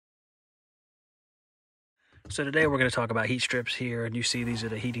So today we're going to talk about heat strips here, and you see these are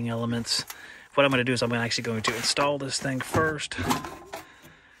the heating elements. What I'm going to do is I'm actually going to install this thing first.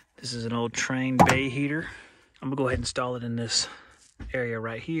 This is an old Train bay heater. I'm going to go ahead and install it in this area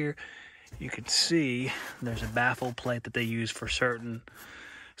right here. You can see there's a baffle plate that they use for certain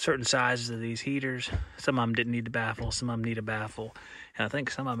sizes of these heaters. Some of them didn't need the baffle, some of them need a baffle, and I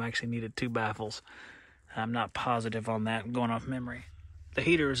think some of them actually needed 2 baffles. I'm not positive on that, I'm going off memory. The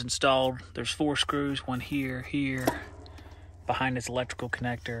heater is installed. There's 4 screws, one here, behind this electrical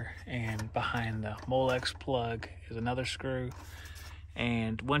connector, and behind the Molex plug is another screw.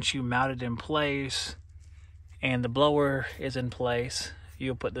 And once you mount it in place and the blower is in place,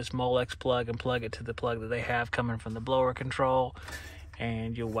 you'll put this Molex plug and plug it to the plug that they have coming from the blower control,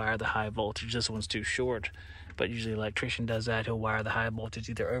 and you'll wire the high voltage. This one's too short, but usually the electrician does that. He'll wire the high voltage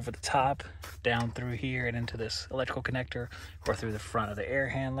either over the top, down through here and into this electrical connector, or through the front of the air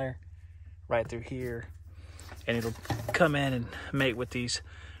handler, right through here. And it'll come in and mate with these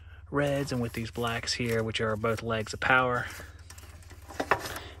reds and with these blacks here, which are both legs of power.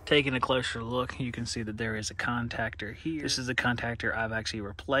 Taking a closer look, you can see that there is a contactor here. This is a contactor I've actually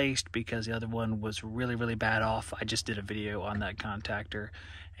replaced because the other one was really bad off. I just did a video on that contactor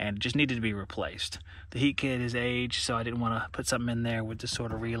and it just needed to be replaced. The heat kit is aged, so I didn't want to put something in there with this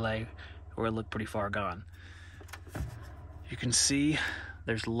sort of relay where it looked pretty far gone. You can see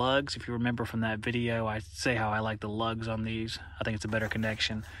there's lugs. If you remember from that video, I say how I like the lugs on these. I think it's a better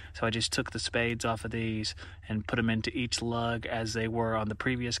connection. So I just took the spades off of these and put them into each lug as they were on the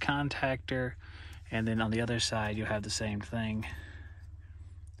previous contactor. And then on the other side, you'll have the same thing.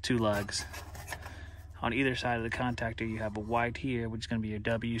 2 lugs. On either side of the contactor, you have a white here, which is going to be your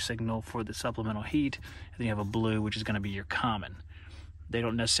W signal for the supplemental heat. And then you have a blue, which is going to be your common. They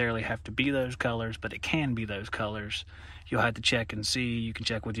don't necessarily have to be those colors, but it can be those colors. You'll have to check and see. You can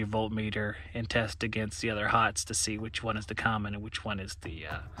check with your voltmeter and test against the other hots to see which one is the common and which one is the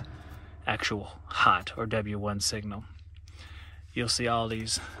actual hot or W1 signal. You'll see all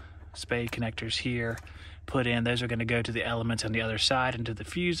these spade connectors here put in. Those are going to go to the elements on the other side and to the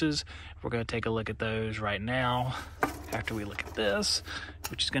fuses. We're going to take a look at those right now after we look at this,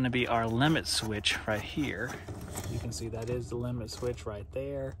 which is going to be our limit switch right here. You can see that is the limit switch right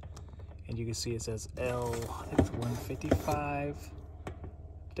there. And you can see it says L, I think it's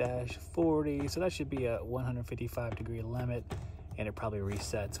 155-40. So that should be a 155 degree limit, and it probably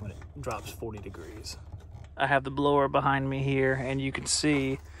resets when it drops 40 degrees. I have the blower behind me here, and you can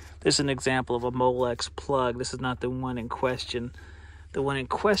see this is an example of a Molex plug. This is not the one in question. The one in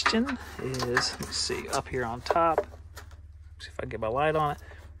question is, let me see, up here on top. See if I can get my light on it.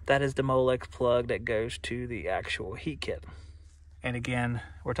 That is the Molex plug that goes to the actual heat kit. And again,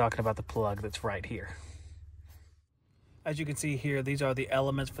 we're talking about the plug that's right here. As you can see here, these are the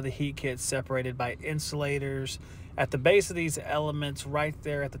elements for the heat kit separated by insulators. At the base of these elements, right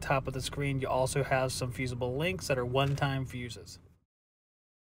there at the top of the screen, you also have some fusible links that are one-time fuses.